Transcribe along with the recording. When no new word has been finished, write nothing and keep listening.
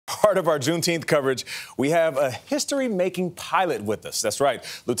part of our Juneteenth coverage, we have a history-making pilot with us. That's right.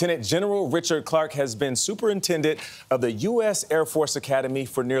 Lieutenant General Richard Clark has been superintendent of the U.S. Air Force Academy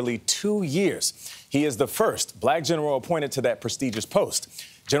for nearly 2 years. He is the first black general appointed to that prestigious post.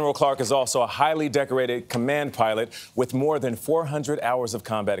 General Clark is also a highly decorated command pilot with more than 400 hours of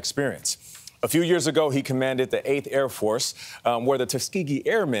combat experience. A few years ago, he commanded the 8th Air Force, where the Tuskegee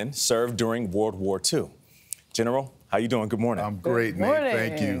Airmen served during World War II. General, how you doing? Good morning. I'm great, Nate.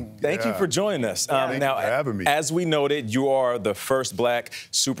 Thank you. Thank you for joining us. Thank you for having me. As we noted, you are the first black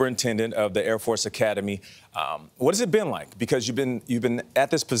superintendent of the Air Force Academy. What has it been like? Because you've been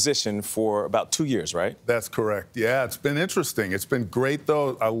at this position for about 2 years, right? That's correct. Yeah, it's been interesting. It's been great,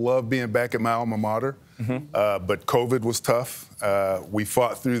 though. I love being back at my alma mater. But COVID was tough. We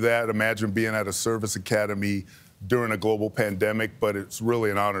fought through that. Imagine being at a service academy during a global pandemic, but it's really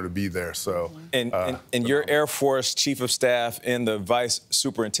an honor to be there. So, and your Air Force Chief of Staff and the Vice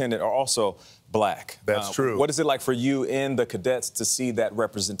Superintendent are also black. That's true. What is it like for you and the cadets to see that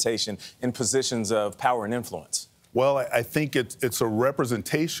representation in positions of power and influence? Well, I think it's a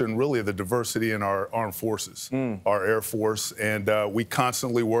representation, really, of the diversity in our armed forces, our Air Force, and we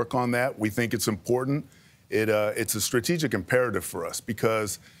constantly work on that. We think it's important. It's a strategic imperative for us,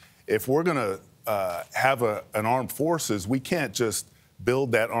 because if we're going to have an armed forces, we can't just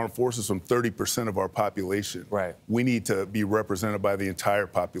build that armed forces from 30% of our population. Right. We need to be represented by the entire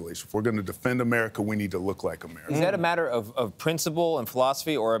population. If we're going to defend America, we need to look like America. Is that a matter of principle and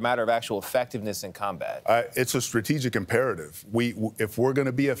philosophy, or a matter of actual effectiveness in combat? It's a strategic imperative. If we're going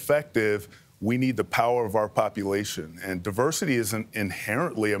to be effective, we need the power of our population. And diversity is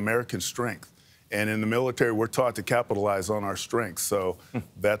inherently American strength. And in the military, we're taught to capitalize on our strengths. So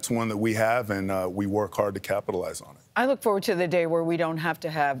that's one that we have, and we work hard to capitalize on it. I look forward to the day where we don't have to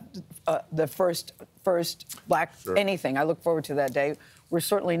have the first black anything. I look forward to that day. We're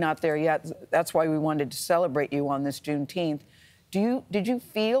certainly not there yet. That's why we wanted to celebrate you on this Juneteenth. Did you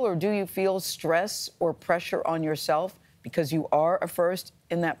feel, or do you feel stress or pressure on yourself because you are a first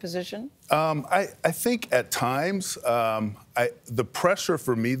in that position? I think at times, the pressure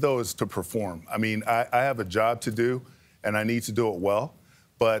for me, though, is to perform. I mean, I have a job to do, and I need to do it well.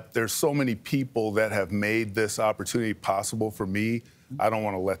 But there's so many people that have made this opportunity possible for me. I don't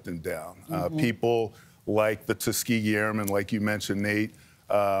want to let them down. People like the Tuskegee Airmen, like you mentioned, Nate.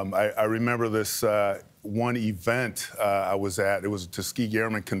 I remember this one event I was at. It was a Tuskegee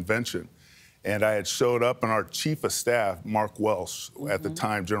Airmen convention. And I had showed up, and our Chief of Staff, Mark Welsh, at the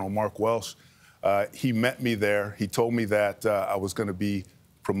time, General Mark Welsh, he met me there. He told me that I was going to be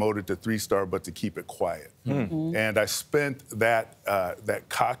promoted to 3-star, but to keep it quiet. And I spent that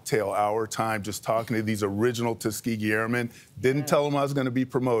cocktail hour time just talking to these original Tuskegee Airmen. Didn't tell them I was going to be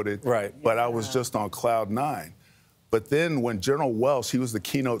promoted, but I was just on cloud 9. But then when General Welsh, he was the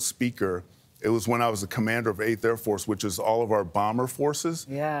keynote speaker. It was when I was the commander of 8th Air Force, which is all of our bomber forces.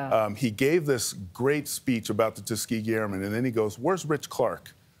 He gave this great speech about the Tuskegee Airmen, and then he goes, "Where's Rich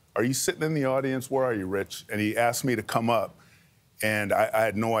Clark? Are you sitting in the audience? Where are you, Rich?" And he asked me to come up, and I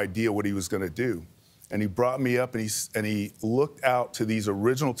had no idea what he was going to do. And he brought me up, and he looked out to these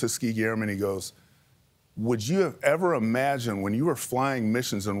original Tuskegee Airmen. He goes, "Would you have ever imagined when you were flying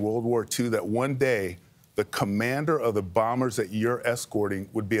missions in World War II that one day the commander of the bombers that you're escorting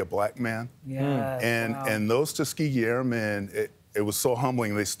would be a black man?" And those Tuskegee Airmen, it was so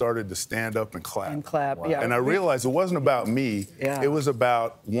humbling. They started to stand up and clap. And I realized it wasn't about me. It was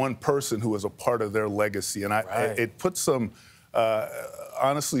about one person who was a part of their legacy. And it put some,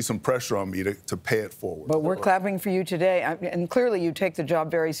 honestly, some pressure on me to pay it forward. But we're clapping for you today. And clearly you take the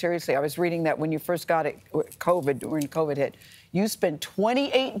job very seriously. I was reading that when you first got it, when COVID hit, you spent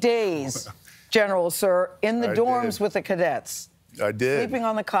 28 days, General, sir, in the dorms with the cadets. I did. Sleeping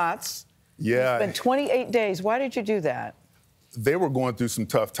on the cots. Yeah. You spent 28 days. Why did you do that? They were going through some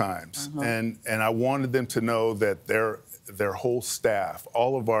tough times. And I wanted them to know that their whole staff,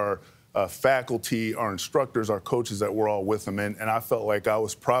 all of our faculty, our instructors, our coaches, that we're all with them. And I felt like I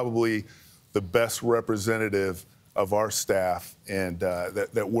was probably the best representative of our staff, and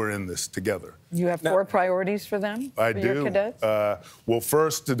that we're in this together. You have 4 priorities for them? I do. Your cadets? Well,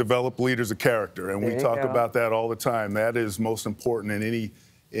 first, to develop leaders of character, and we talk about that all the time. That is most important in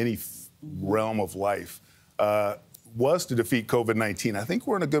any realm of life. Was to defeat COVID-19. I think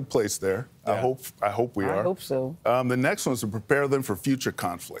we're in a good place there. I hope we are. I hope so. The next one is to prepare them for future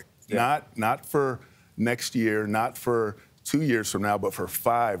conflict. Not for next year, not for 2 years from now, but for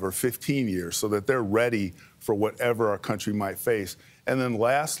 5 or 15 years, so that they're ready for whatever our country might face. And then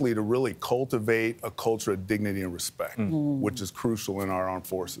lastly, to really cultivate a culture of dignity and respect, which is crucial in our armed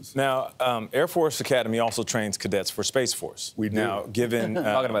forces. Now, Air Force Academy also trains cadets for Space Force. We do. Now, given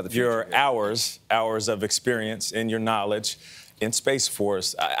Talking about the your future, hours of experience and your knowledge in Space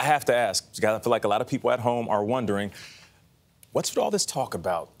Force, I have to ask, because I feel like a lot of people at home are wondering, what's with all this talk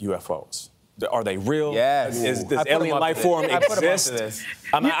about UFOs? Are they real? Yes. Does alien life form exist?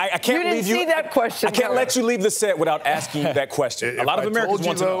 I can't You didn't leave see that question. I can't let you leave the set without asking you that question. A lot of Americans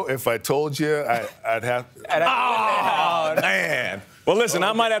want to know. If I told you, I'd have. Oh, man. Well, listen,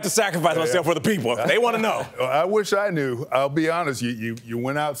 I might have to sacrifice myself for the people. They want to know. I wish I knew. I'll be honest. You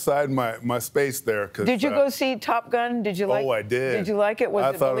went outside my space there. Did you go see Top Gun? Did you like? Oh, I did. Did you like it?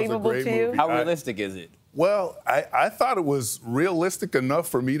 Was it believable to you? How realistic is it? Well, I thought it was realistic enough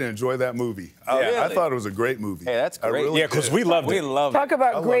for me to enjoy that movie. I thought it was a great movie. Hey, that's great. Really Yeah, because we loved it. We love Talk it.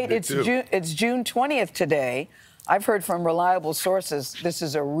 about great. loved it It's June 20th today. I've heard from reliable sources this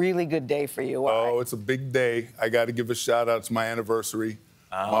is a really good day for you. Oh, it's a big day. I got to give a shout out. It's my anniversary.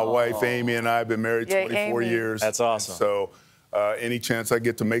 My wife, Amy, and I have been married 24 years. That's awesome. So any chance I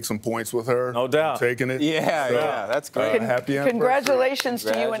get to make some points with her, No doubt. I'm taking it. Yeah, that's great. Happy anniversary. Congratulations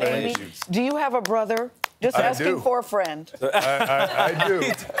to you and Amy. Do you have a brother? Just I asking do. for a friend. I do.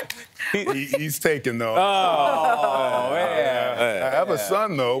 He's taken, though. Oh, man. I have a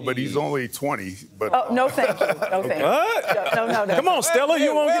son, though, but he's only 20. But Oh, no, thank you. No, thank you. What? No. Come on, Stella,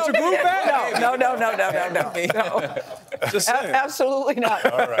 you want to get your groove back? No. Just saying. Absolutely not.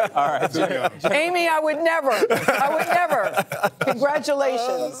 all right. Too young. Amy, I would never.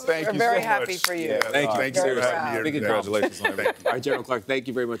 Congratulations. Thank We're you very so happy much. for you. Yeah, thank you for Very having me here. Big today. congratulations on Thank you. All right, General Clark, thank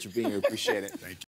you very much for being here. Appreciate it. Thank you.